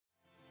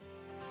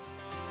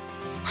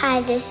Hi,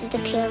 this is the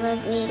Pure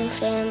Green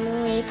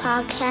Family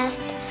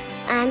Podcast.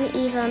 I'm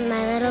Eva,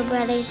 my little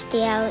brother's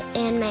Theo,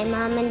 and my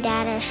mom and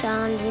dad are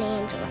Sean and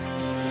Angela.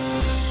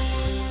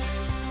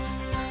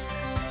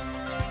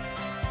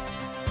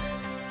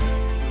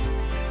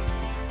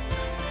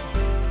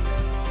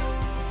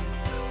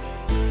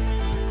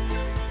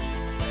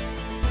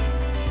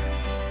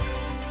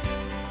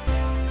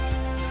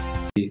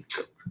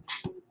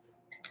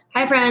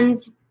 Hi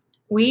friends,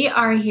 we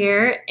are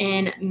here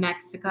in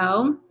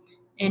Mexico,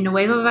 in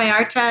Nueva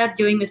Vallarta,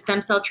 doing the stem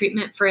cell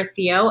treatment for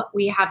Theo.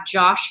 We have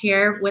Josh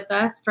here with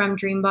us from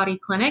Dream Body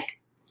Clinic.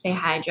 Say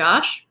hi,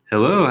 Josh.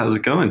 Hello, how's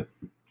it going?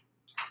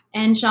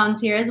 And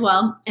Sean's here as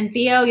well. And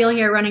Theo, you'll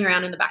hear running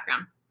around in the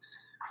background.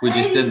 We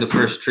just did the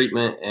first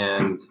treatment,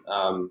 and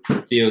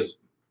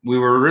we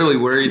were really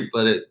worried,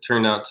 but it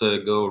turned out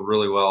to go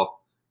really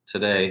well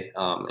today.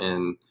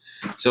 And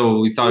so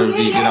we thought it would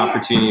be a good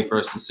opportunity for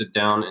us to sit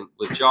down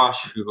with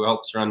Josh, who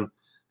helps run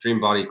Dream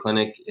Body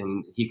Clinic,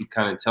 and he could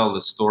kind of tell the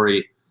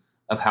story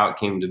of how it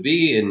came to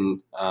be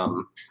and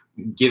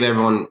give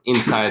everyone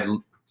inside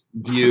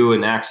view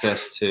and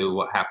access to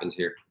what happens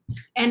here.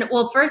 And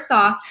well, first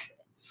off,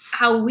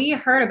 how we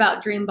heard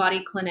about Dream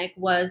Body Clinic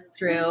was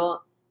through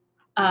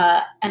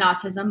an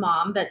autism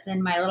mom that's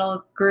in my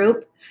little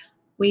group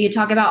we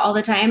talk about all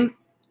the time.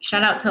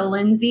 Shout out to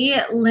Lindsay.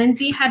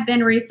 Lindsay had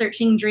been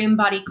researching Dream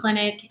Body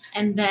Clinic,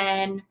 and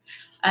then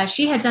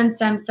she had done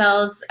stem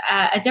cells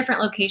at a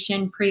different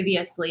location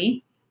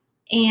previously.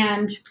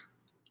 And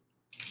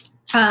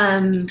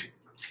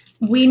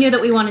we knew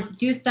that we wanted to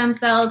do stem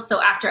cells. So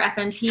after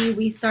FNT,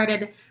 we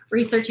started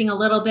researching a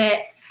little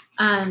bit,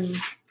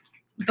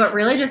 but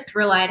really just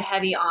relied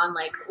heavy on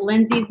like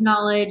Lindsay's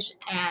knowledge.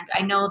 And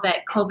I know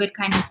that COVID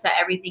kind of set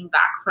everything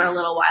back for a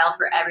little while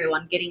for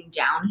everyone getting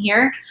down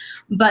here.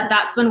 But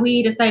that's when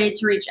we decided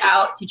to reach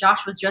out to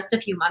Josh, was just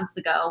a few months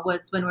ago,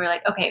 was when we were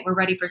like, okay, we're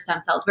ready for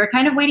stem cells. We're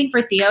kind of waiting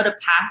for Theo to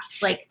pass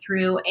like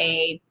through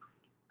a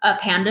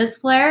panda's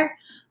flare.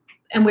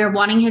 And we're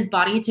wanting his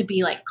body to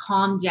be like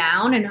calmed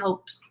down in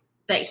hopes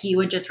that he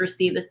would just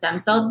receive the stem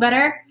cells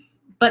better.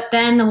 But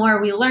then the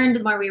more we learned,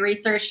 the more we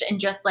researched and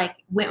just like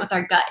went with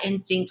our gut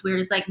instinct, we were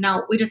just like,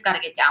 no, we just got to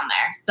get down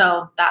there.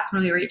 So that's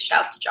when we reached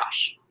out to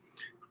Josh.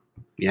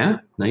 Yeah,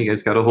 now you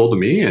guys got a hold of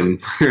me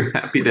and we're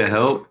happy to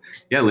help.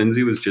 Yeah,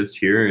 Lindsay was just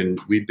here and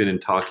we'd been in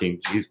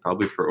talking,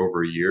 probably for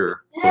over a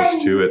year,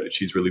 close to it.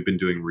 She's really been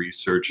doing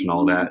research and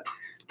all that.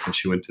 And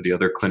she went to the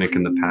other clinic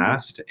in the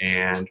past.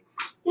 And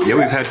yeah,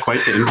 we've had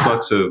quite the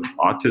influx of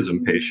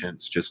autism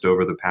patients just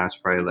over the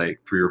past probably like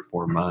 3 or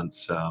 4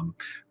 months.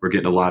 We're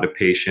getting a lot of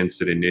patients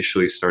that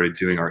initially started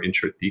doing our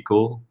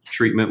intrathecal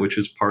treatment, which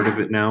is part of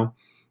it now.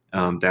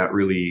 That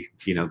really,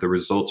 the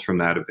results from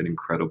that have been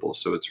incredible.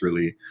 So it's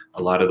really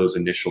a lot of those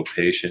initial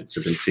patients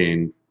have been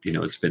seeing,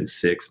 it's been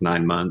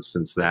 6-9 months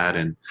since that.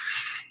 And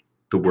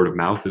the word of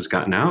mouth has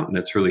gotten out, and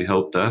that's really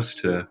helped us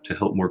to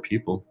help more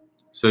people.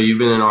 So you've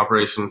been in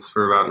operations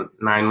for about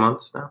 9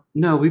 months now?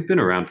 No, we've been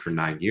around for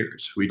 9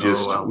 years. We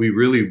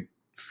really,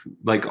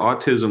 like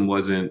autism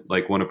wasn't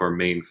like one of our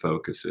main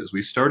focuses.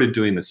 We started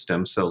doing the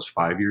stem cells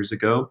 5 years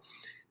ago.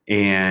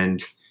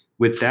 And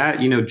with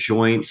that,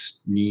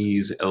 joints,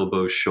 knees,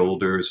 elbows,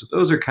 shoulders,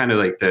 those are kind of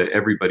like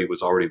everybody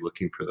was already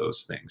looking for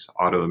those things.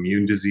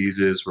 Autoimmune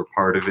diseases were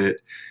part of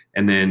it.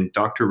 And then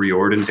Dr.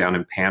 Riordan down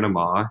in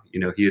Panama,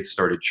 he had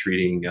started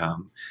treating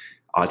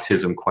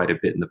autism quite a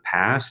bit in the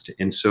past.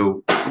 And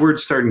so word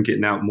started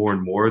getting out more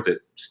and more that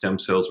stem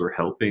cells were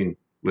helping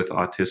with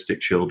autistic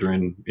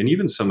children and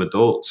even some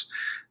adults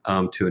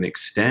to an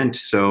extent.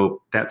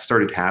 So that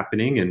started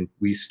happening, and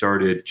we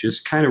started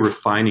just kind of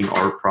refining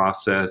our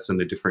process and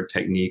the different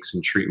techniques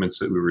and treatments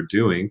that we were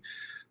doing.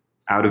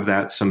 Out of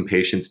that, some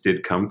patients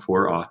did come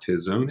for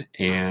autism,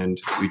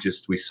 and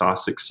we saw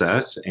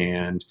success,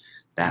 and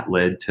that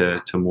led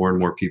to more and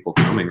more people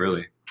coming,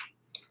 really.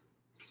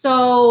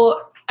 So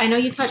I know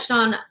you touched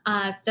on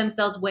stem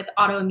cells with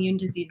autoimmune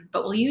diseases,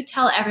 but will you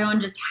tell everyone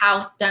just how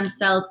stem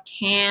cells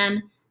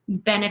can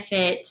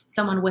benefit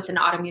someone with an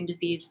autoimmune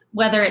disease,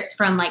 whether it's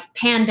from like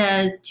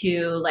pandas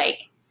to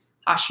like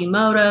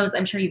Hashimoto's?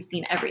 I'm sure you've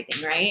seen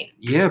everything, right?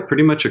 Yeah,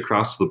 pretty much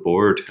across the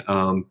board.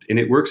 And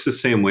it works the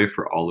same way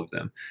for all of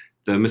them.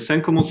 The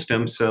mesenchymal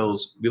stem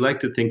cells, we like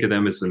to think of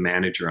them as the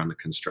manager on the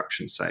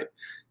construction site.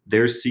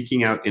 They're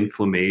seeking out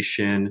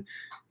inflammation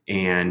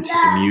and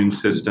immune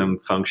system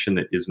function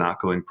that is not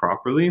going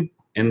properly,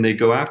 and they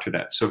go after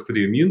that. So for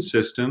the immune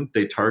system,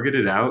 they target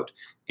it out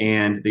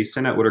and they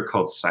send out what are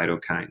called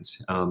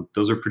cytokines.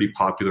 Those are pretty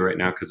popular right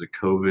now because of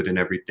COVID and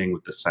everything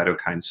with the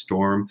cytokine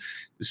storm.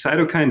 The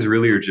cytokines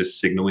really are just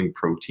signaling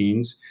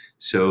proteins,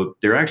 so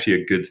they're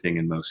actually a good thing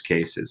in most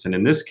cases. And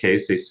in this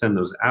case, they send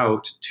those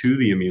out to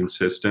the immune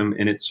system,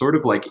 and it's sort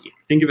of like,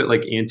 think of it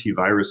like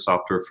antivirus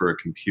software for a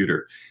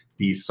computer.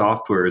 The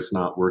software is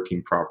not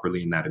working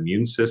properly in that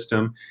immune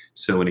system.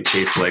 So in a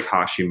case like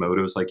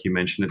Hashimoto's, like you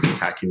mentioned, it's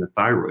attacking the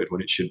thyroid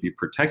when it should be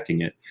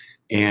protecting it.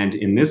 And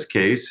in this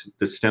case,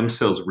 the stem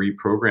cells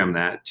reprogram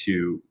that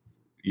to,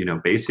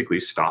 basically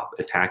stop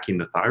attacking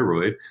the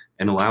thyroid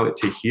and allow it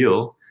to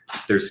heal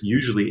there's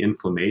usually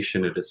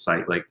inflammation at a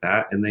site like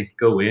that, and they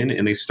go in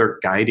and they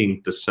start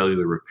guiding the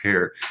cellular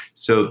repair.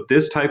 So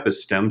this type of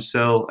stem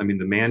cell, I mean,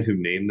 the man who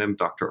named them,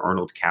 Dr.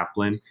 Arnold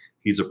Kaplan,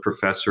 he's a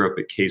professor up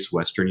at Case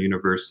Western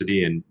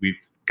University, and we've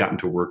gotten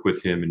to work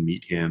with him and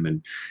meet him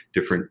and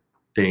different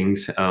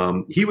things.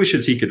 He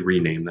wishes he could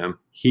rename them.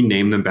 He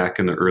named them back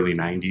in the early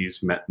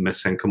 90s,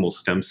 mesenchymal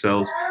stem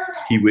cells.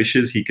 He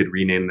wishes he could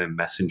rename them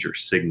messenger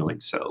signaling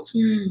cells,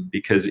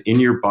 because in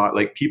your body,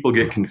 like, people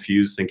get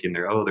confused thinking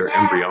they're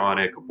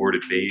embryonic,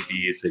 aborted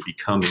babies, they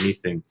become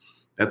anything.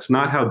 That's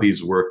not how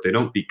these work. They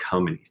don't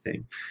become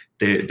anything.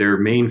 Their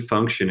main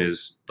function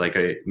is, like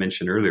I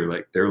mentioned earlier,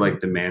 like they're like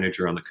the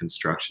manager on the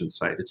construction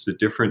site. It's the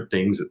different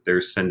things that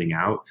they're sending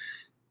out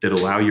that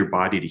allow your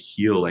body to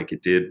heal like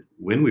it did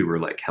when we were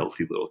like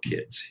healthy little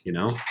kids, you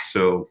know?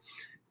 So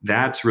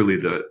that's really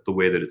the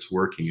way that it's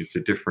working. It's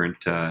a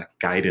different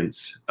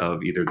guidance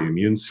of either the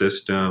immune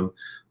system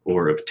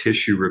or of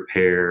tissue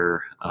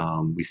repair.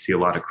 We see a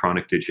lot of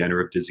chronic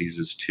degenerative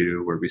diseases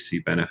too, where we see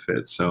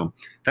benefits. So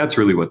that's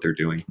really what they're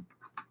doing.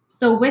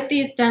 So with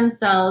these stem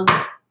cells,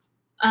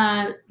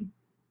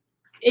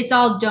 it's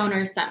all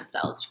donor stem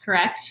cells,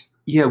 correct?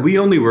 Yeah, we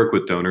only work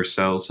with donor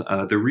cells.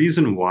 The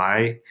reason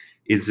why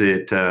is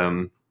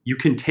that you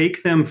can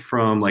take them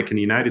from, like in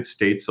the United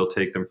States, they'll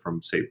take them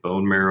from, say,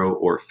 bone marrow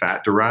or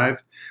fat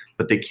derived,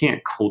 but they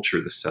can't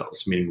culture the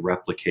cells, meaning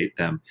replicate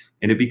them.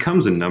 And it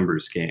becomes a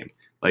numbers game.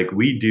 Like,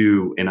 we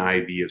do an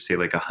IV of, say,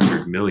 like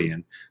 100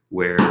 million,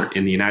 where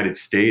in the United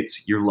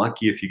States, you're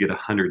lucky if you get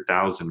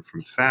 100,000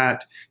 from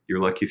fat, you're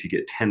lucky if you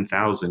get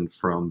 10,000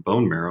 from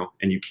bone marrow,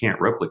 and you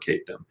can't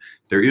replicate them.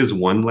 There is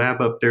one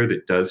lab up there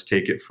that does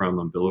take it from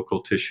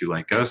umbilical tissue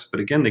like us, but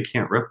again, they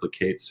can't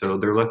replicate. So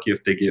they're lucky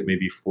if they get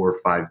maybe 4 or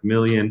 5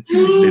 million.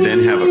 They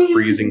then have a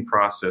freezing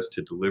process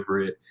to deliver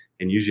it,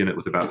 and usually end up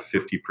with about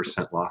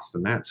 50% loss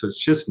in that. So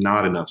it's just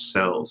not enough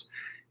cells.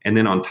 And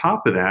then on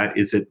top of that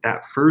is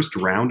that first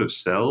round of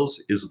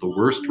cells is the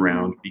worst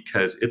round,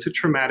 because it's a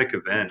traumatic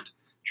event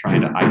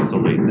trying to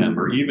isolate them,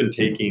 or even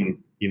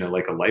taking, you know,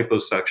 like a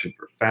liposuction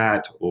for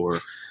fat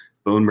or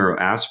bone marrow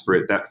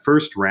aspirate. That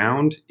first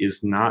round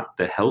is not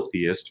the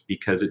healthiest,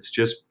 because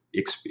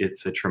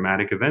it's a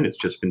traumatic event. It's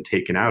just been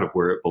taken out of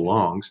where it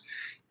belongs.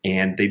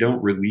 And they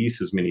don't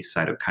release as many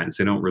cytokines.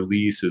 They don't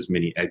release as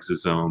many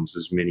exosomes,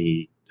 as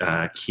many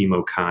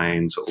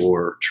chemokines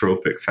or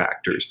trophic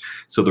factors.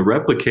 So the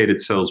replicated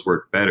cells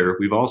work better.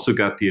 We've also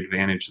got the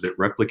advantage that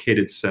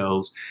replicated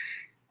cells,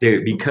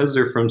 because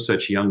they're from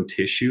such young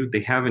tissue,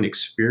 they haven't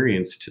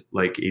experienced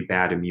like a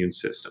bad immune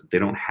system. They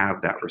don't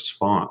have that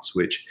response,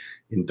 which,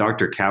 and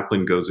Dr.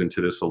 Kaplan goes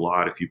into this a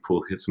lot. If you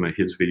pull some of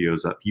his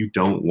videos up, you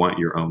don't want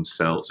your own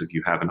cells if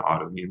you have an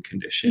autoimmune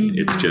condition.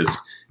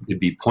 It'd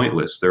be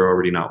pointless. They're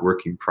already not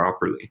working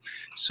properly.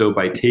 So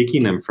by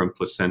taking them from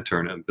placenta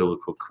and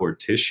umbilical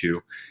cord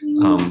tissue,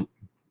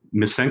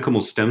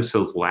 mesenchymal stem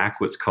cells lack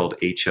what's called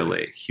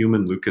HLA,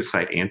 human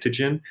leukocyte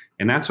antigen,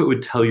 and that's what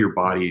would tell your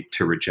body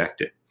to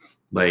reject it.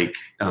 Like,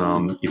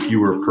 if you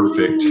were a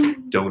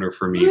perfect donor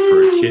for me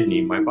for a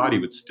kidney, my body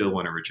would still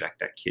want to reject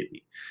that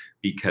kidney,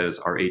 because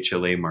our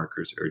HLA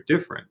markers are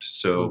different.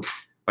 So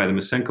by the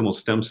mesenchymal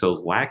stem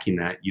cells lacking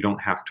that, you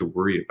don't have to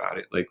worry about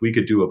it. Like, we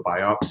could do a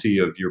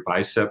biopsy of your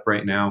bicep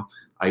right now,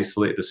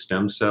 isolate the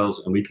stem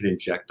cells, and we could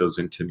inject those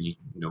into me,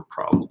 no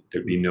problem.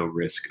 There'd be no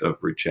risk of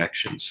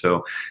rejection.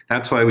 So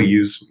that's why we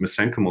use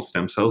mesenchymal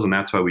stem cells, and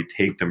that's why we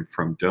take them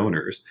from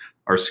donors.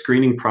 Our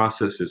screening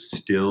process is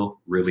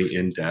still really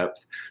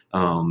in-depth.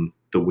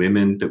 The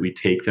women that we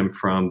take them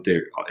from,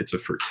 it's a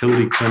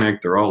fertility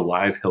clinic. They're all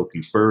live,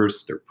 healthy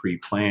births. They're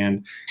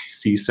pre-planned,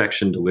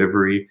 C-section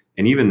delivery.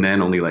 And even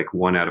then, only like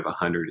 1 out of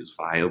 100 is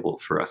viable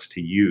for us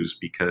to use,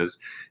 because,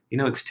 you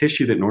know, it's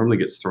tissue that normally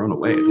gets thrown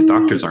away. The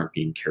doctors aren't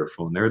being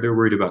careful, and they're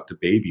worried about the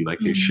baby like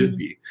they should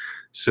be.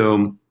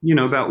 So, you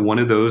know, about 1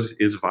 of those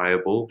is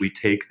viable. We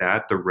take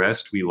that. The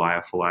rest we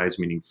lyophilize,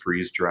 meaning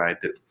freeze dried.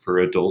 That for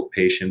adult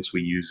patients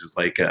we use as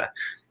like a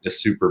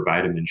super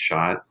vitamin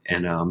shot.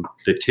 And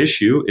the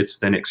tissue it's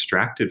then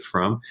extracted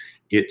from,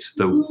 it's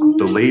the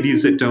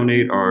ladies that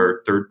donate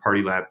are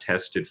third-party lab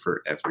tested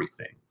for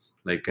everything.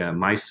 Like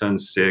my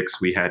son's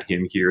 6, we had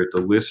him here. The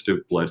list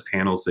of blood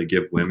panels they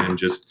give women,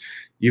 just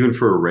even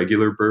for a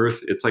regular birth,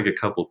 it's like a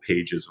couple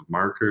pages of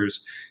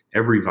markers.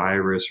 Every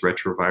virus,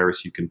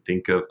 retrovirus you can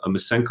think of. A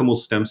mesenchymal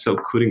stem cell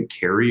couldn't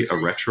carry a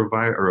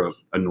retrovirus or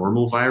a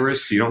normal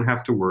virus, so you don't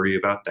have to worry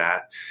about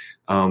that.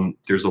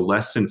 There's a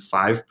less than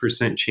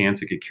 5%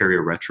 chance it could carry a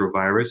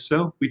retrovirus,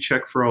 so we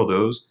check for all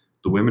those.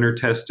 The women are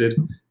tested.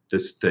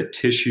 The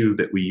tissue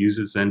that we use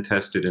is then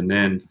tested, and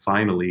then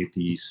finally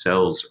the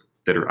cells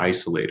that are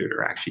isolated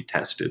are actually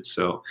tested.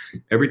 So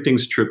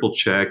everything's triple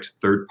checked,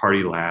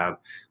 third-party lab.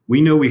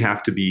 We know we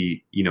have to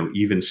be, you know,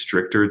 even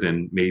stricter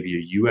than maybe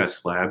a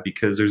U.S. lab,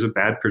 because there's a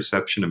bad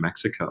perception of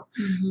Mexico.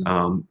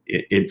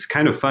 It's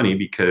kind of funny,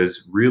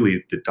 because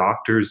really the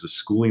doctors, the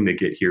schooling they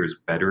get here is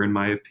better, in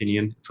my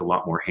opinion. It's a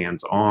lot more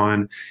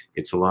hands-on.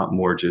 It's a lot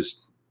more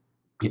just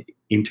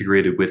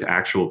integrated with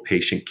actual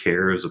patient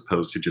care, as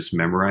opposed to just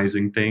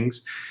memorizing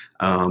things.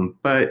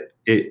 But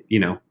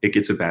it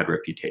gets a bad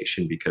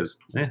reputation because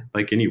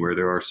like anywhere,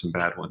 there are some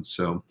bad ones.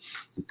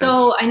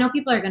 So I know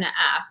people are going to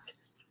ask,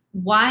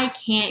 why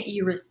can't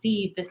you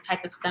receive this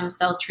type of stem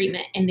cell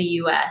treatment in the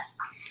US?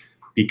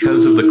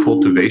 Because of the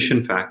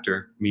cultivation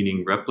factor,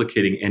 meaning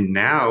replicating. And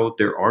now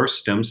there are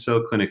stem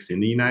cell clinics in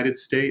the United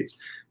States.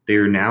 They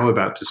are now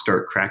about to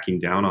start cracking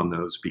down on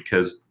those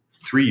because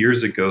 3.5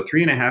 years ago,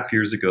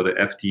 the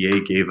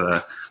FDA gave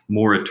a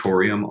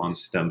moratorium on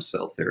stem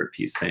cell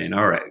therapy, saying,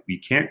 all right, we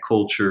can't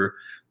culture,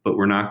 but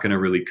we're not going to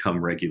really come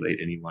regulate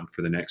anyone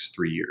for the next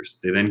 3 years.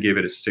 They then gave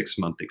it a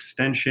 6-month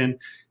extension,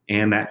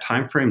 and that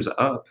time frame's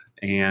up.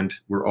 And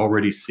we're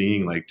already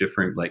seeing like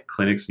different like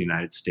clinics in the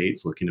United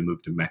States looking to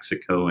move to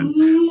Mexico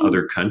and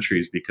other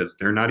countries because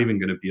they're not even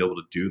going to be able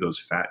to do those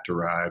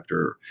fat-derived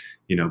or,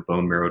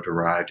 bone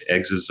marrow-derived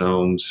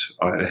exosomes.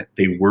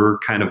 They were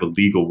kind of a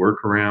legal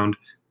workaround.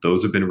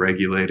 Those have been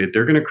regulated.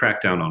 They're going to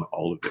crack down on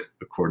all of it,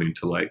 according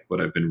to like what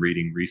I've been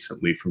reading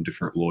recently from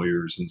different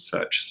lawyers and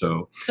such.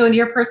 So in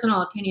your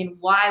personal opinion,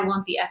 why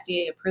won't the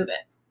FDA approve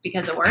it?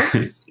 Because it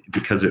works?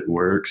 Because it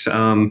works.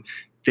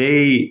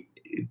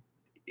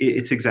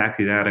 It's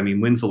exactly that. I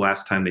mean, when's the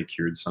last time they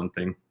cured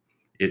something?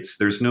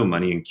 There's no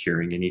money in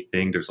curing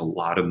anything. There's a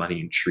lot of money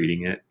in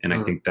treating it. And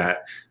I think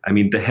that,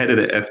 the head of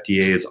the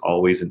FDA is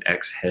always an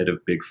ex-head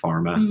of big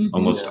pharma,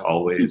 almost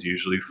always,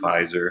 usually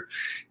Pfizer.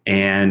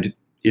 And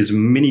as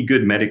many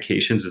good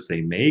medications as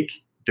they make,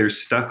 they're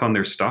stuck on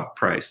their stock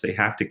price. They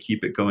have to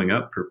keep it going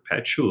up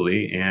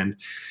perpetually. And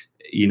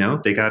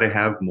they got to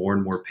have more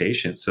and more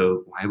patients.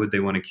 So why would they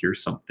want to cure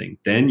something?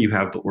 Then you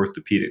have the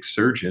orthopedic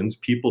surgeons.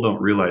 People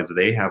don't realize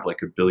they have like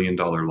 $1 billion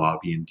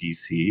lobby in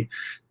DC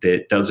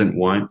that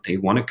they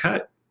want to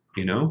cut,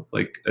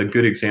 like a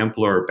good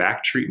example are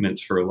back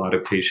treatments for a lot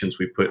of patients.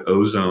 We put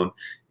ozone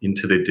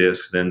into the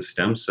disc, then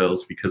stem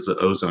cells because the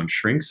ozone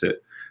shrinks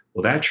it.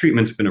 Well, that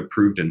treatment's been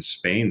approved in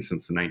Spain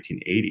since the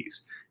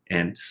 1980s.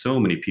 And so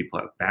many people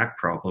have back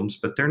problems,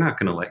 but they're not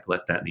going to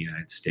let that in the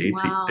United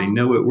States. Wow. They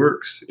know it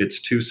works.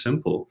 It's too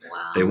simple.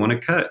 Wow. They want to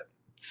cut.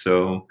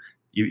 So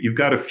you've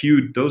got a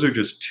few. Those are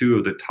just two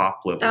of the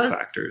top level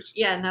factors.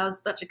 Yeah, and that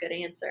was such a good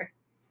answer.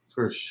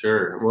 For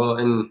sure. Well,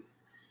 and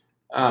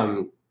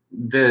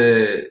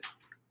there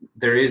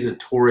is a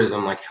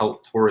tourism, like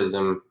health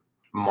tourism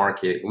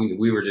market.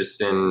 We were just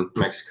in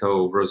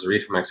Mexico,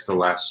 Rosarito, Mexico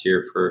last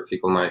year for a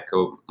fecal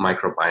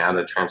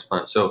microbiota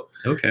transplant. So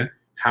okay.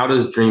 How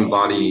does Dream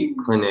Body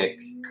Clinic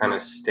kind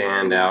of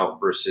stand out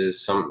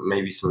versus some of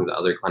the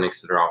other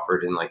clinics that are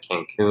offered in like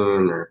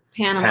Cancun or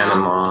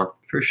Panama?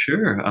 For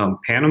sure.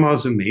 Panama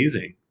is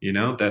amazing.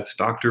 That's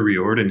Dr.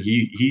 Riordan.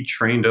 He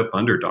trained up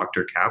under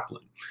Dr.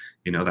 Kaplan.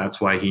 That's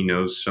why he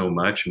knows so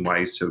much and why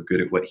he's so good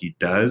at what he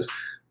does.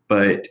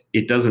 But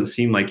it doesn't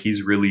seem like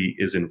he's really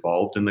is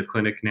involved in the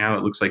clinic now.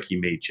 It looks like he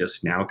may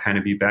just now kind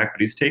of be back,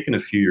 but he's taken a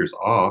few years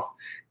off.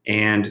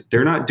 And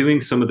they're not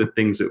doing some of the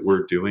things that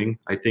we're doing.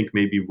 I think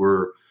maybe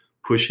we're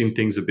pushing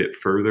things a bit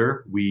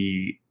further.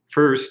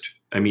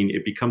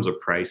 It becomes a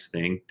price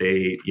thing.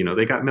 They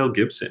got Mel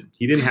Gibson.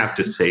 He didn't have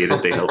to say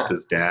that they helped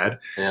his dad.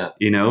 Yeah.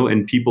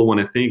 And people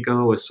want to think,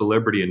 oh, a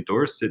celebrity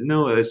endorsed it.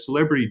 No, a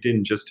celebrity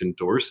didn't just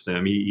endorse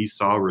them. He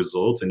saw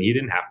results and he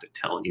didn't have to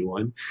tell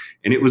anyone.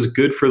 And it was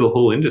good for the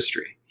whole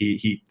industry.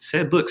 He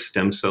said, look,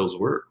 stem cells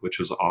work, which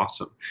was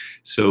awesome.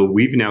 So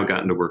we've now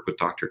gotten to work with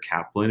Dr.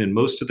 Kaplan, and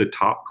most of the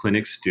top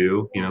clinics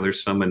do.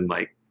 There's some in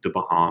like the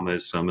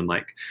Bahamas, some in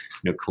like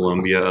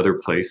Colombia, other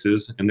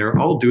places, and they're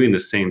all doing the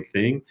same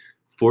thing.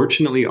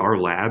 Fortunately, our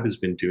lab has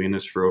been doing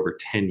this for over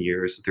 10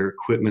 years. Their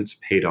equipment's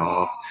paid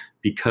off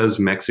because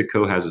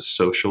Mexico has a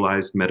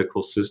socialized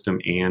medical system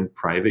and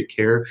private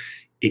care.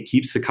 It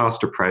keeps the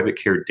cost of private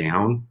care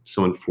down.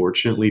 So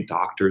unfortunately,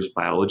 doctors,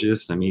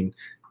 biologists,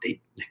 they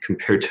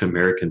compared to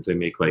Americans, they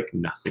make like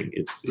nothing.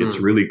 It's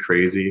really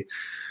crazy.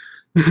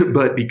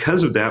 But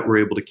because of that, we're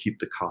able to keep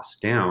the costs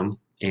down.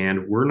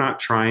 And we're not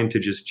trying to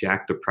just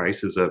jack the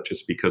prices up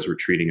just because we're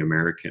treating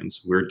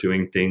Americans. We're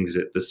doing things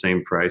at the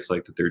same price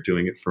like that they're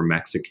doing it for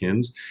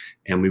Mexicans.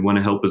 And we want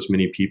to help as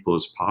many people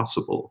as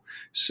possible.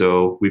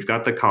 So we've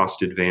got the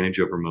cost advantage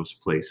over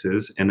most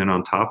places. And then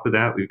on top of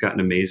that, we've got an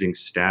amazing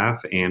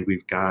staff, and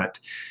we've got,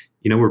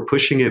 we're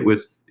pushing it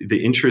with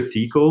the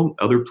intrathecal.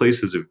 Other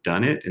places have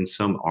done it and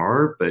some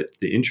are, but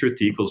the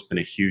intrathecal has been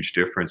a huge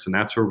difference. And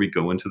that's where we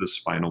go into the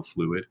spinal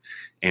fluid.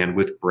 And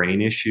with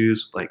brain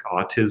issues like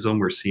autism,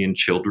 we're seeing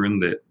children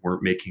that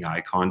weren't making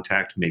eye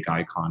contact make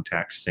eye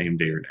contact same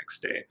day or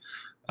next day.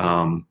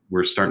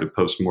 We're starting to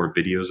post more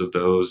videos of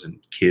those, and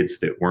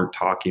kids that weren't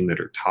talking that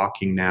are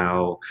talking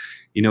now.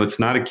 It's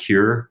not a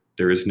cure.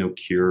 There is no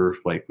cure.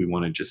 Like, we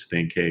want to just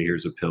think, hey,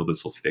 here's a pill,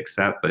 this will fix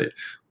that. But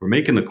we're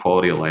making the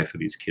quality of life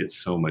of these kids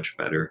so much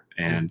better.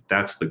 And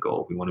that's the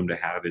goal. We want them to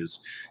have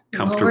is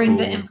comfortable. Lowering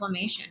the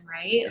inflammation,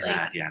 right?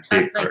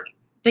 That's like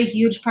the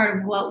huge part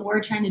of what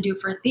we're trying to do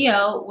for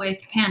Theo with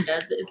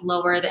pandas is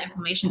lower the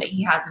inflammation that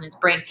he has in his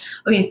brain.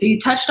 Okay, so you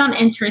touched on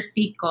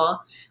intrathecal.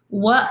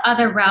 What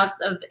other routes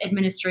of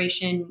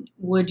administration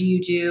would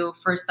you do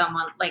for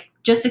someone? Like,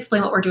 just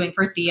explain what we're doing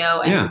for Theo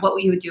and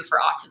what you would do for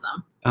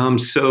autism.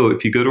 So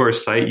if you go to our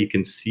site, you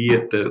can see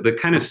it, the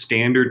kind of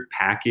standard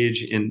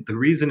package. And the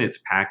reason it's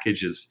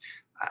packaged is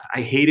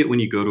I hate it when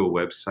you go to a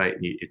website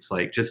and it's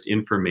like just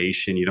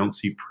information. You don't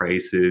see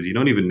prices. You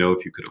don't even know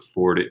if you could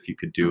afford it, if you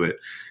could do it.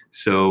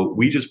 So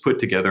we just put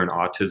together an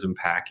autism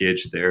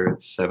package there.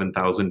 It's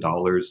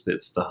 $7,000.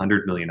 That's the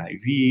 100 million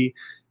IV,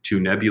 2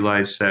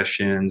 nebulized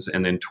sessions,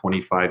 and then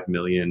 25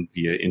 million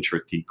via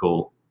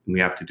intrathecal. And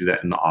we have to do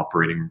that in the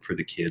operating room for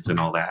the kids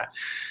and all that.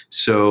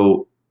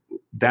 So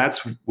that's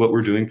what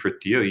we're doing for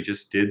Theo. He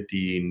just did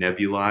the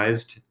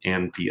nebulized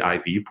and the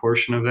IV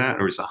portion of that.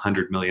 There was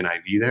 100 million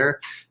IV there.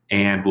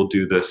 And we'll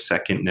do the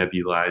second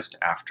nebulized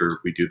after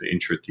we do the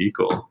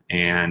intrathecal.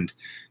 And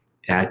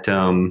at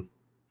the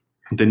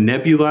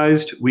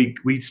nebulized,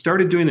 we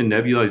started doing the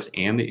nebulized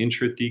and the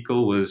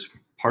intrathecal was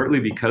partly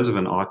because of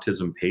an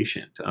autism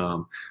patient.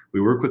 We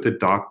work with a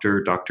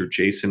doctor, Dr.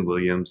 Jason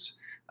Williams.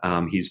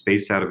 He's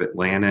based out of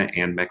Atlanta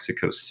and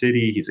Mexico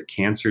City. He's a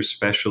cancer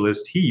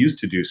specialist. He used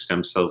to do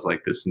stem cells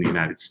like this in the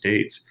United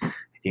States, I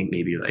think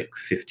maybe like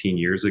 15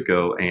 years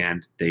ago,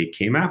 and they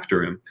came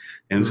after him.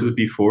 And this was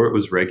before it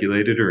was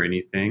regulated or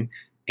anything.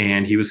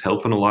 And he was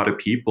helping a lot of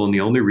people. And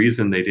the only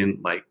reason they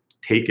didn't like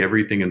take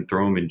everything and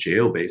throw him in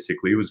jail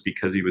basically was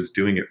because he was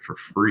doing it for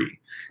free.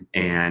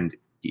 And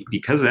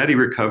because of that, he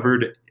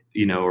recovered,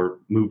 or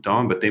moved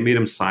on, but they made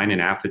him sign an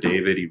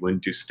affidavit. He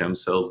wouldn't do stem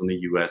cells in the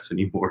US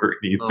anymore or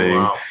anything. Oh,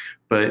 wow.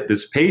 But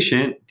this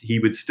patient, he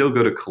would still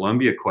go to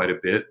Colombia quite a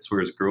bit. That's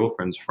where his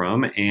girlfriend's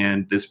from.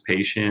 And this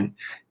patient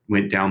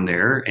went down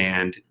there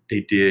and they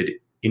did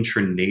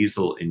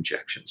intranasal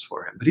injections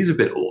for him. But he's a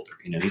bit older,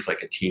 he's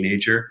like a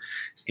teenager.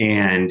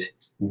 And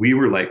we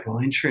were like,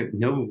 well,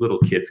 no little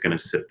kid's going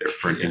to sit there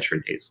for an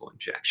intranasal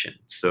injection.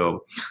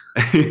 So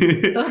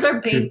those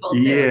are painful too.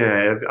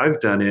 Yeah, I've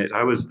done it.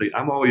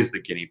 I'm always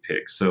the guinea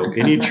pig. So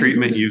any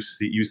treatment you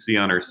see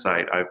on our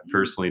site, I've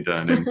personally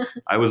done. And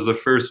I was the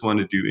first one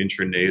to do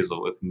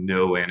intranasal with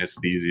no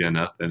anesthesia,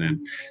 nothing.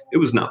 And it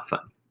was not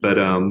fun. But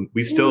a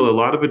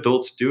lot of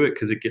adults do it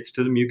because it gets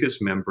to the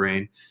mucous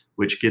membrane,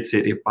 which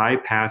it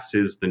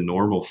bypasses the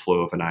normal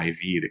flow of an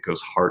IV that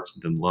goes heart to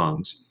the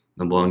lungs.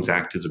 The lungs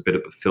act as a bit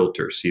of a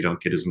filter, so you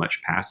don't get as much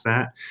past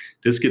that.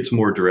 This gets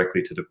more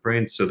directly to the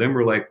brain. So then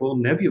we're like, well,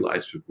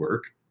 nebulized would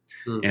work.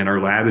 And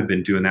our lab had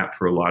been doing that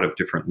for a lot of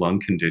different lung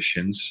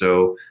conditions.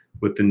 So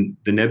with the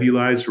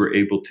nebulized, we're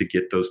able to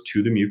get those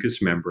to the mucous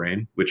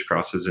membrane, which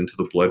crosses into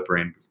the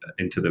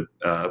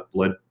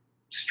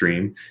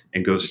bloodstream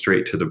and goes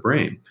straight to the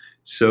brain.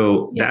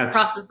 So that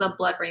crosses the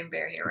blood-brain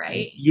barrier,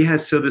 right? Yeah.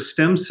 So the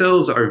stem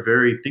cells are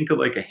think of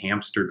like a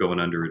hamster going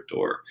under a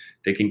door.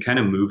 They can kind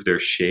of move their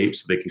shape,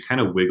 so they can kind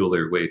of wiggle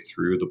their way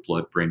through the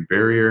blood-brain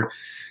barrier.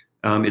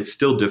 It's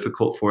still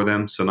difficult for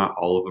them, so not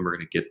all of them are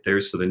going to get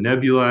there. So the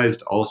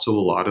nebulized, also a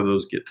lot of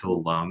those get to the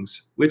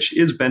lungs, which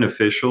is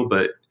beneficial,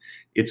 but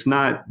it's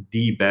not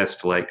the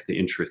best like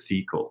the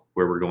intrathecal,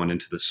 where we're going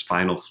into the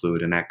spinal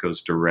fluid and that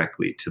goes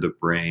directly to the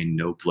brain,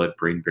 no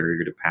blood-brain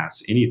barrier to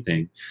pass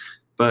anything.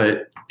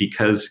 But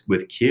because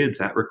with kids,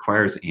 that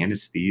requires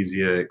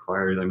anesthesia,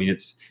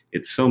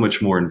 it's so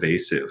much more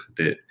invasive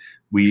that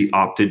we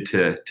opted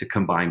to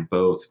combine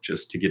both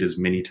just to get as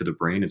many to the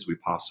brain as we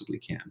possibly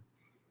can.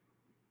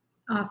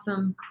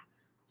 Awesome.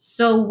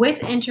 So with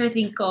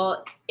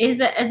intrathecal,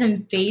 is it as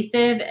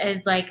invasive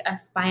as like a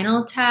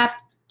spinal tap?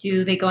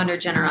 Do they go under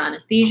general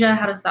anesthesia?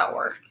 How does that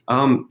work?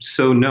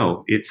 So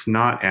no, it's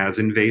not as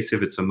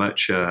invasive. It's a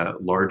much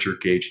larger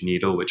gauge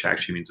needle, which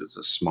actually means it's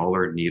a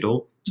smaller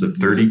needle. It's a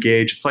 30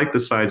 gauge. It's like the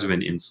size of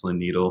an insulin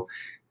needle.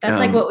 That's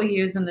like what we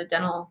use in the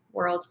dental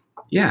world.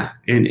 Yeah,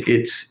 and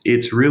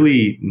it's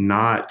really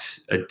not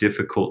a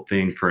difficult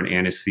thing for an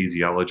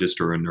anesthesiologist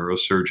or a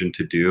neurosurgeon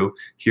to do.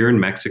 Here in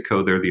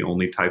Mexico, they're the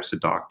only types of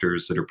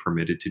doctors that are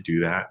permitted to do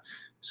that.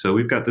 So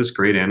we've got this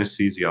great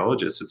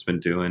anesthesiologist that's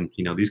been doing,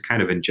 these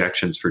kind of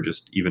injections for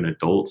just even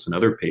adults and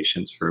other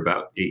patients for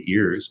about 8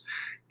 years.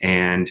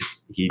 And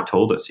he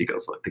told us, he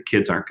goes, look, the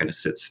kids aren't going to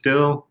sit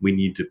still. We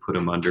need to put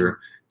them under.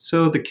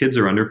 So the kids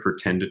are under for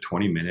 10 to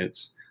 20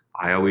 minutes.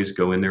 I always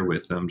go in there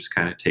with them, just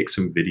kind of take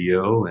some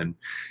video, and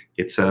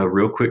it's a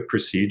real quick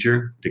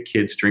procedure. The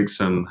kids drink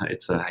I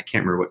can't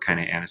remember what kind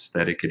of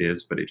anesthetic it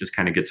is, but it just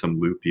kind of gets them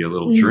loopy, a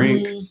little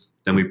drink.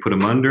 Then we put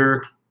them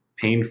under,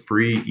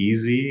 pain-free,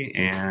 easy,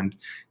 and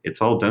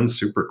it's all done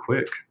super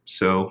quick.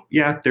 So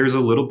yeah, there's a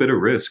little bit of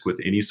risk with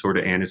any sort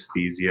of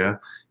anesthesia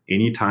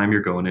anytime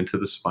you're going into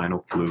the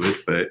spinal fluid,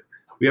 but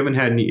we haven't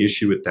had any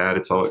issue with that.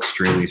 It's all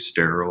extremely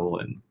sterile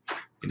and,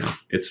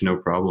 it's no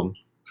problem.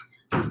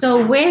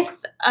 So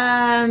with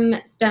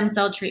stem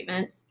cell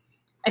treatments,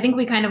 I think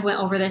we kind of went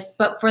over this,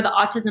 but for the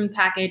autism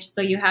package,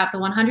 so you have the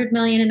 100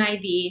 million in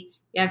IV, you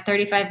have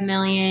 35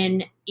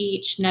 million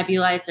each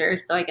nebulizer,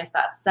 so I guess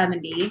that's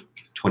 70.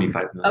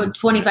 25 million. Oh,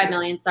 25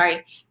 million,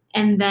 sorry.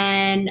 And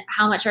then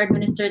how much are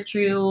administered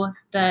through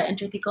the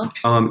intrathecal?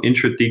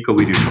 Intrathecal,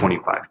 we do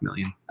 25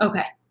 million.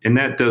 Okay. And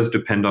that does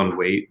depend on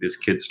weight. As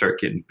kids start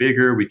getting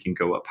bigger, we can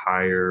go up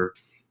higher,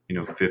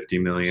 50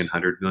 million,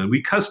 100 million.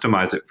 We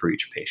customize it for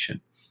each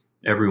patient.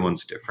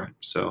 Everyone's different.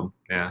 So,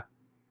 yeah.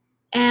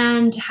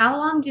 And how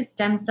long do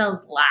stem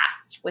cells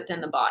last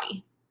within the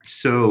body?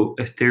 So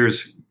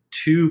there's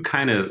two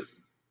kind of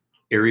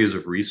areas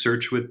of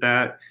research with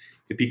that.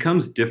 It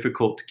becomes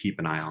difficult to keep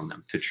an eye on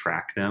them, to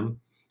track them.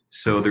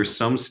 So there's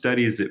some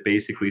studies that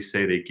basically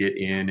say they get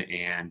in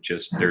and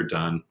just they're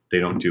done. They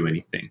don't do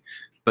anything.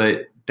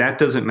 But that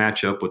doesn't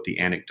match up with the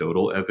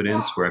anecdotal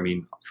evidence where, I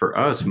mean, for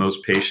us,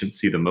 most patients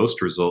see the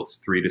most results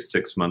 3 to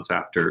 6 months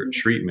after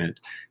treatment.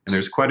 And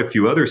there's quite a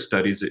few other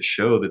studies that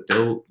show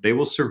that they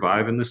will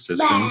survive in the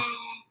system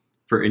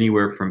for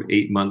anywhere from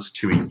 8 months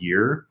to a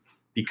year,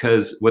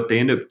 because what they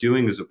end up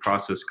doing is a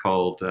process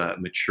called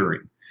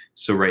maturing.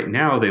 So right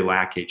now they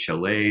lack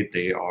HLA,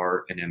 they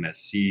are an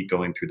MSC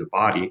going through the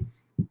body.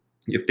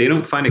 If they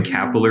don't find a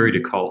capillary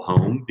to call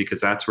home, because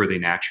that's where they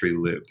naturally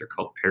live, they're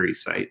called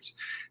pericytes.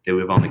 They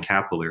live on the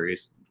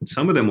capillaries.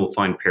 Some of them will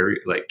find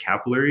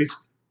capillaries.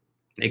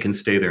 They can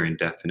stay there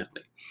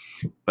indefinitely.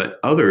 But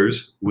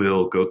others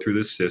will go through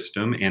the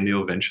system and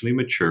they'll eventually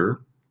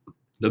mature.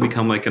 They'll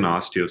become like an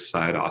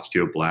osteocyte,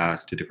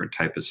 osteoblast, a different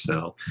type of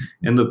cell.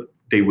 And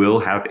they will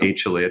have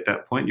HLA at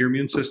that point. Your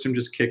immune system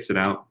just kicks it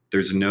out.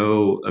 There's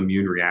no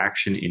immune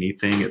reaction,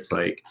 anything. It's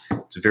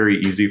very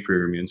easy for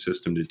your immune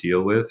system to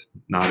deal with.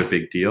 Not a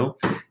big deal.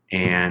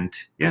 And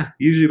yeah,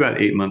 usually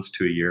about 8 months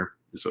to a year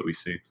is what we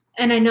see.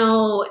 And I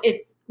know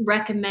it's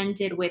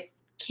recommended with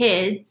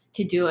kids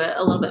to do it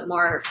a little bit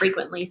more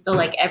frequently. So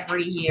like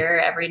every year,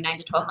 every 9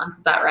 to 12 months,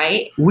 is that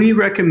right? We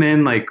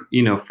recommend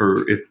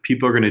for if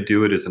people are going to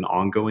do it as an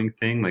ongoing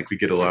thing, we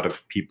get a lot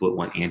of people that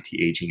want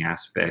anti-aging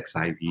aspects,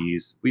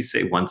 IVs. We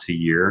say once a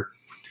year.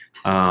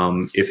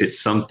 If it's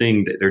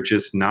something that they're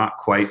just not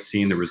quite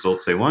seeing the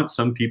results they want,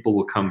 some people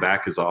will come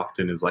back as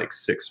often as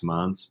 6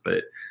 months,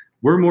 but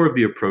we're more of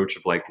the approach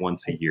of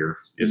once a year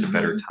is a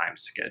better time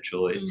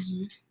schedule.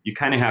 It's you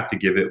kind of have to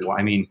give it.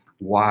 I mean,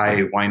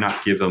 why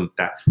not give them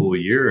that full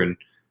year? And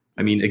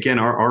I mean, again,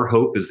 our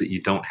hope is that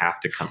you don't have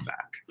to come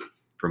back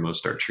for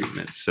most of our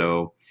treatments.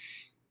 So,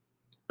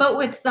 but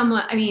with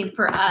someone, I mean,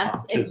 for us,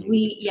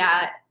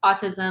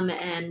 autism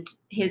and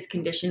his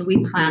condition,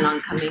 we plan on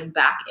coming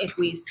back if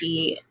we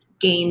see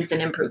gains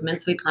and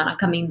improvements. We plan on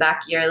coming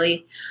back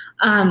yearly.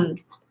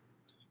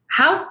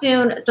 How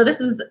soon? So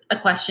this is a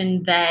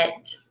question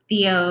that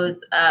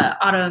Theo's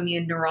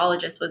autoimmune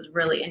neurologist was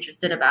really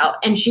interested about,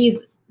 and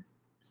she's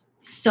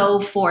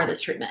so for this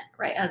treatment,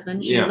 right,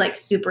 husband? She's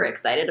super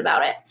excited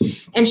about it,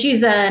 and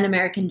she's an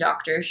American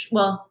doctor.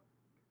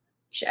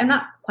 I'm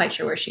not quite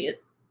sure where she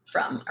is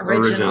from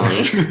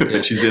originally.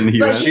 Yeah, she's in the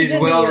U.S. She's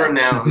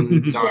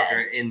well-renowned doctor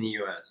in the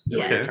U.S.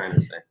 That's what I'm trying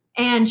to say.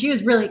 And she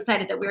was really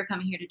excited that we were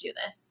coming here to do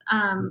this,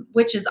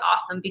 which is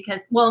awesome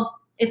because, well,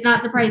 it's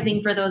not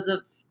surprising for those of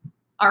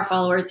our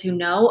followers who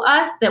know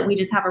us that we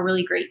just have a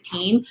really great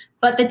team.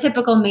 But the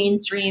typical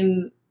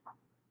mainstream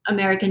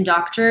American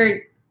doctor,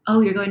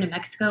 you're going to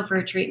Mexico for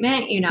a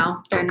treatment,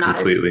 they're not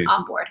as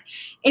on board.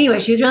 Anyway,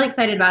 she was really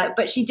excited about it.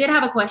 But she did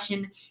have a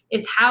question,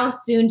 is how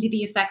soon do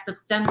the effects of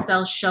stem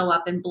cells show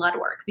up in blood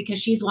work? Because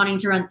she's wanting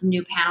to run some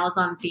new panels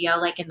on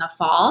Theo in the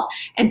fall.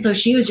 And so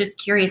she was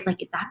just curious,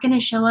 is that going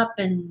to show up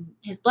in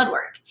his blood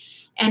work?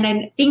 And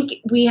I think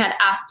we had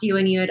asked you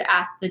and you had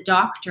asked the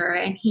doctor,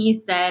 and he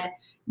said,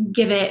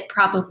 give it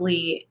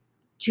probably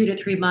 2 to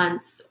 3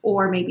 months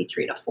or maybe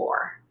 3 to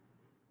 4.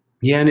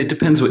 Yeah, and it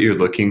depends what you're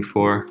looking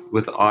for.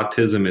 With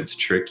autism, it's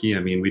tricky. I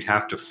mean, we'd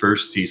have to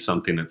first see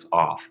something that's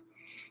off.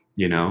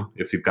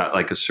 If you've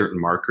got a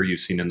certain marker you've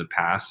seen in the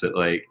past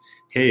that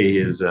hey,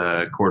 his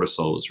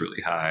cortisol is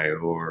really high,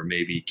 or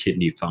maybe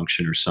kidney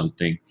function or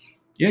something.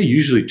 Yeah,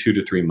 usually 2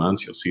 to 3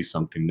 months you'll see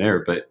something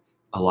there. But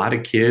a lot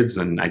of kids,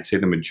 and I'd say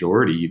the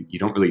majority, you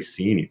don't really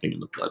see anything in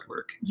the blood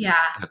work. Yeah.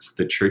 That's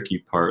the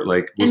tricky part.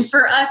 And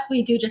for us,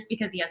 we do just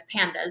because he has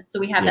pandas. So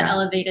we have the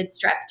elevated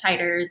strep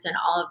titers and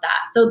all of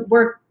that. So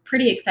we're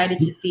pretty excited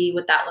to see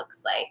what that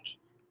looks like.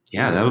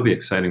 Yeah, that'll be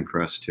exciting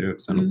for us too,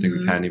 because I don't think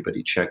we've had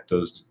anybody check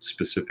those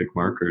specific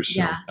markers.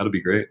 So that'll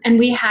be great. And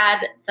we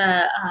had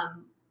the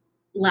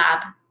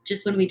lab,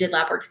 just when we did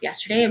lab works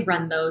yesterday,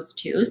 run those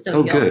too.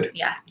 So good.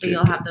 Yeah, so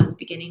you'll have those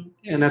beginning.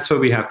 Yeah, and that's why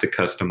we have to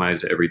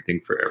customize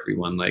everything for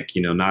everyone.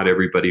 Not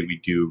everybody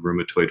we do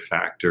rheumatoid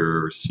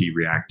factor or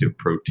C-reactive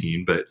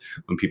protein, but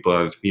when people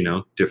have,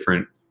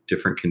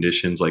 different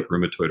conditions like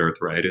rheumatoid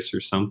arthritis or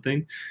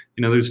something,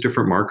 there's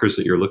different markers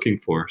that you're looking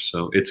for.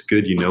 So it's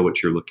good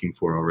what you're looking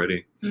for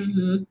already.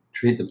 Mm-hmm.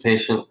 Treat the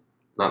patient,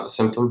 not the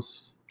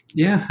symptoms.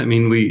 Yeah, I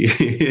mean,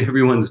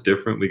 everyone's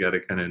different. We got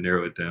to kind of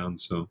narrow it down.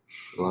 So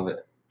love it.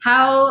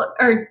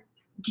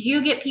 Do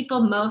you get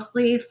people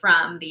mostly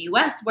from the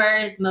U.S.? Where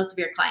is most of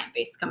your client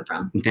base come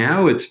from?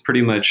 Now it's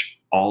pretty much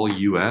all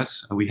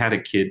U.S. We had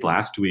a kid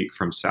last week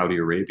from Saudi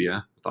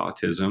Arabia with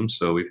autism.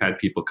 So we've had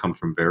people come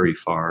from very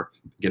far,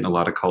 getting a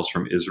lot of calls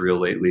from Israel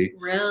lately.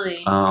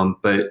 Really?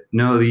 But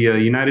no, the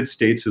United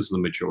States is the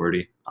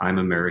majority. I'm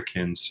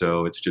American,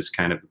 so it's just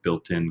kind of a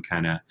built-in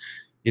kind of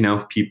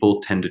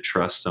people tend to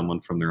trust someone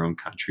from their own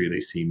country.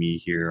 They see me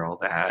here, all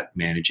that,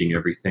 managing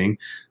everything.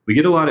 We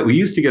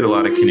used to get a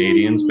lot of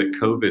Canadians, but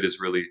COVID has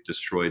really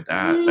destroyed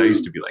that. That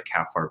used to be like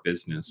half our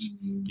business.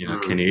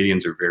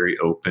 Canadians are very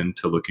open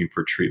to looking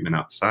for treatment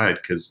outside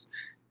because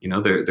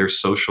their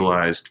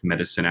socialized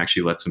medicine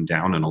actually lets them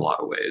down in a lot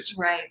of ways.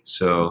 Right.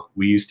 So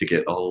we used to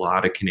get a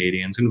lot of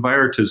Canadians, and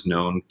Virata is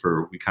known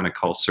for, we kind of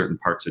call certain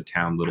parts of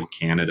town Little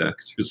Canada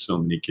because there's so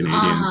many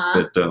Canadians,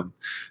 but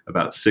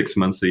about 6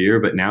 months a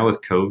year. But now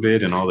with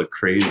COVID and all the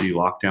crazy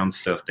lockdown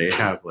stuff they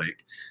have,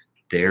 like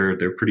they're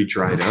pretty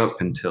dried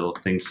up until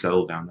things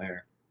settle down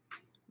there.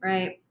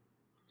 Right.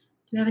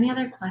 Do you have any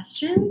other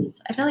questions?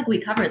 I feel like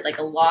we covered like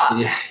a lot.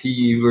 Yeah,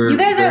 you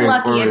guys are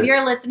lucky if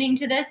you're listening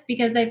to this,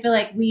 because I feel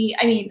like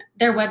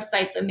their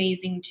website's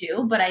amazing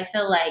too, but I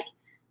feel like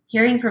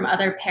hearing from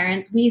other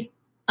parents,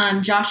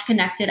 Josh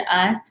connected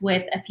us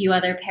with a few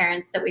other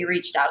parents that we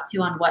reached out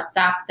to on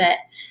WhatsApp that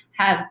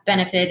have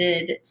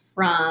benefited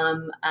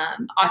from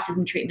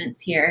autism treatments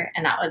here,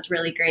 and that was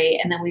really great.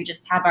 And then we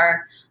just have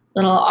our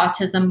little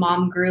autism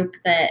mom group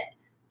that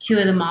 2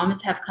 of the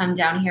moms have come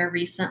down here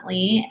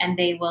recently, and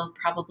they will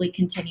probably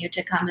continue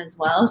to come as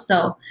well.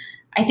 So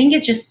I think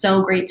it's just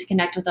so great to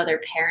connect with other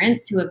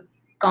parents who have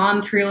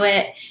gone through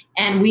it.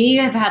 And we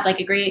have had like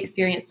a great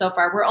experience so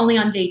far. We're only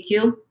on day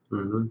 2.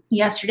 Mm-hmm.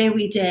 Yesterday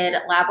we did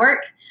lab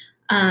work.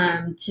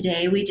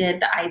 Today we did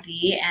the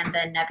IV and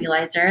the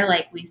nebulizer,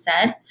 like we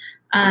said.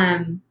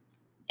 And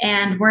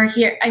we're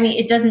here.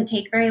 It doesn't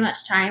take very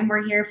much time.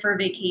 We're here for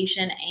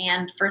vacation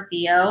and for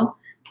Theo.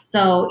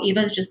 So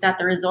Eva's just at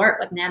the resort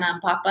with Nana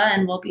and Papa,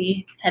 and we'll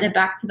be headed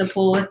back to the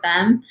pool with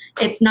them.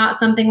 It's not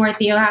something where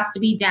Theo has to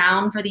be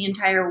down for the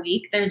entire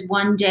week. There's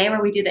one day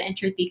where we do the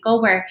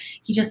intrathecal where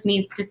he just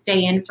needs to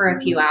stay in for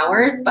a few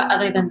hours. But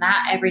other than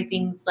that,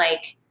 everything's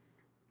like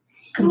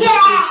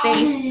completely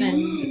safe.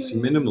 And it's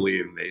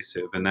minimally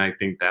invasive. And I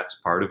think that's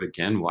part of,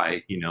 again,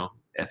 why,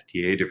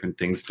 FDA, different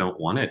things don't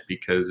want it,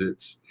 because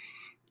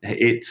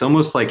it's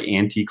almost like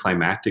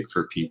anticlimactic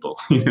for people.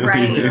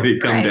 Right, they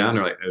come down,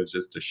 they're like, "Oh, it's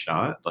just a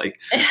shot." Like,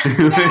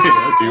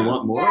 do you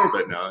want more?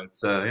 But no,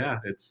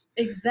 it's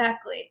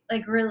exactly,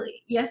 like,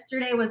 really.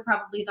 Yesterday was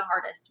probably the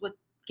hardest with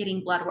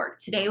getting blood work.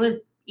 Today was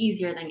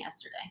easier than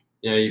yesterday.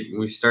 Yeah,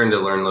 we're starting to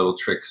learn little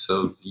tricks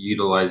of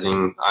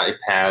utilizing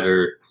iPad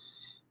or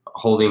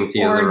holding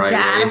Theo the right way. Or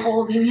Dad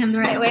holding him the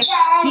right way.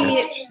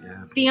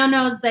 Theo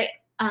knows that.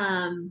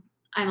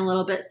 I'm a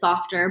little bit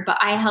softer, but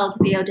I held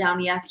Theo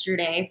down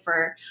yesterday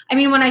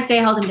when I say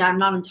held him down, I'm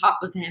not on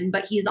top of him,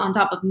 but he's on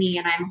top of me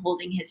and I'm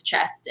holding his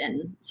chest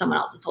and someone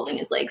else is holding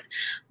his legs.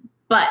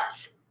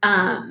 But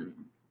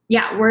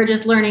we're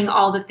just learning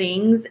all the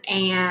things,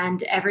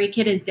 and every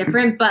kid is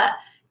different. But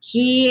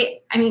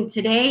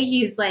today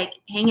he's like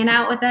hanging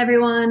out with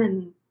everyone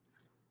and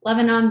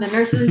loving on the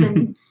nurses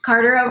and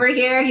Carter over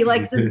here. He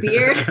likes his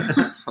beard.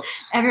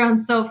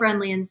 Everyone's so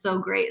friendly and so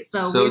great.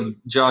 So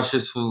Josh,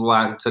 just would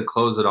like to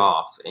close it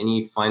off.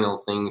 Any final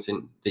things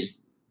in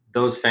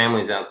those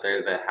families out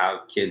there that have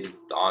kids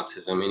with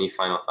autism? Any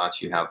final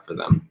thoughts you have for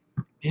them?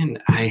 And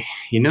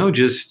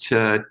just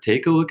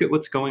take a look at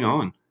what's going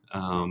on.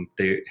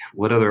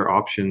 What other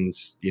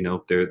options?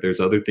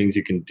 There's other things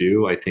you can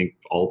do. I think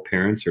all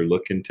parents are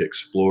looking to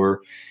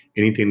explore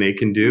anything they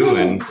can do,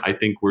 and I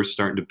think we're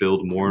starting to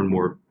build more and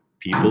more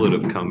people that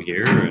have come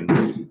here,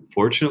 and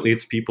fortunately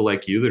it's people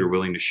like you that are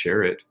willing to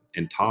share it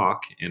and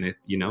talk. And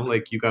you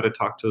got to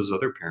talk to those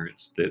other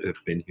parents that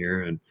have been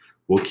here, and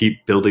we'll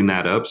keep building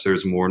that up so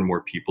there's more and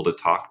more people to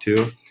talk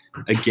to.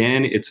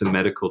 Again, it's a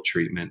medical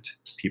treatment.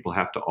 People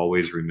have to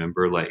always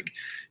remember,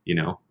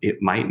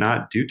 it might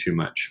not do too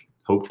much.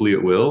 Hopefully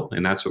it will,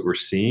 and that's what we're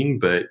seeing,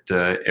 but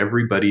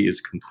everybody is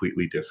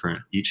completely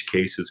different. Each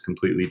case is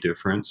completely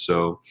different,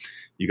 so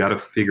you got to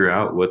figure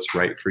out what's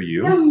right for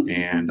you.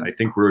 And I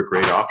think we're a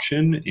great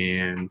option,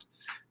 and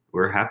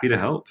we're happy to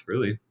help,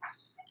 really.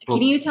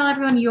 Can you tell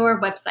everyone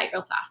your website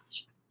real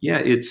fast? Yeah,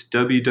 it's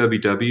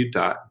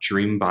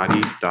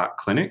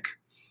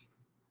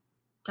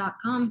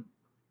www.dreambody.clinic.com.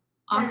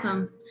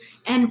 Awesome.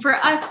 And for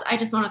us, I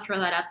just want to throw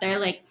that out there.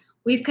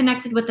 We've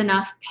connected with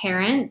enough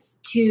parents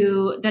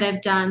that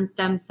have done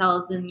stem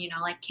cells in,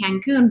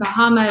 Cancun,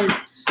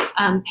 Bahamas,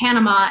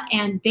 Panama,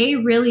 and they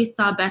really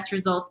saw best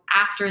results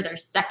after their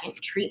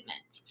second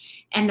treatment.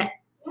 And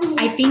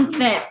I think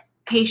that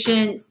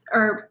patients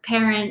or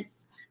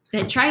parents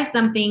that try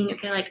something,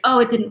 they're like, oh,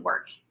 it didn't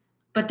work.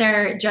 But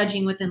they're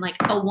judging within like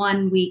a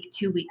 1 week,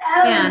 2 week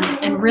span.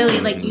 And really,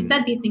 like you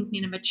said, these things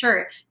need to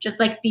mature. Just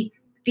like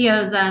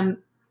Theo's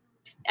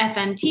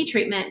FMT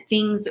treatment,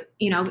 things,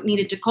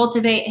 needed to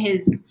cultivate.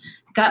 His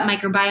gut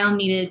microbiome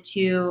needed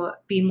to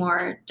be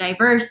more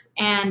diverse.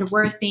 And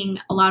we're seeing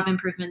a lot of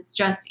improvements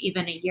just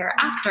even a year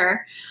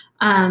after.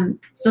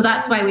 So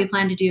that's why we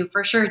plan to do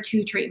for sure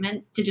 2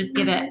 treatments to just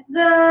give it,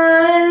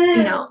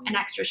 an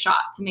extra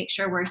shot to make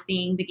sure we're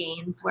seeing the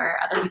gains where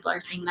other people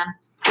are seeing them.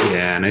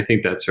 Yeah, and I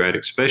think that's right,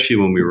 especially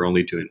when we were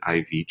only doing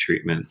IV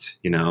treatments,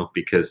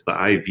 because the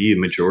IV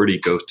majority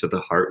goes to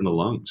the heart and the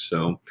lungs.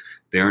 So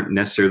they aren't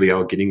necessarily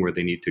all getting where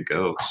they need to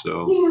go.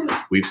 So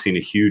we've seen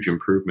a huge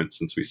improvement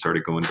since we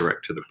started going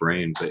direct to the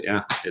brain. But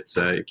yeah,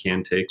 it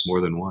can take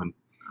more than one.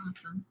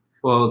 Awesome.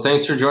 Well,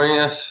 thanks for joining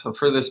us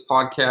for this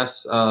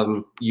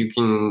podcast. You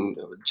can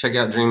check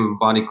out Dream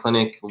Body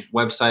Clinic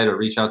website or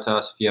reach out to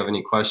us if you have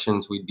any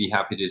questions. We'd be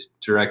happy to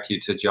direct you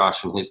to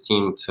Josh and his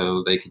team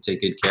so they could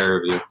take good care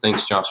of you.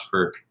 Thanks, Josh,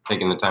 for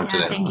taking the time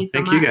today. Thank you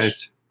so much. Thank you,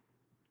 guys.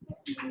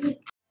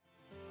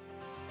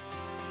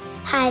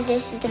 Hi,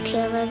 this is the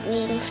Pure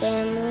Living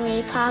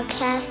Family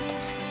Podcast.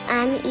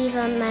 I'm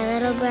Eva, my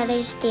little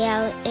brother's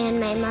Theo, and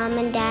my mom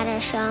and dad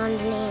are Sean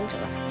and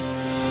Angela.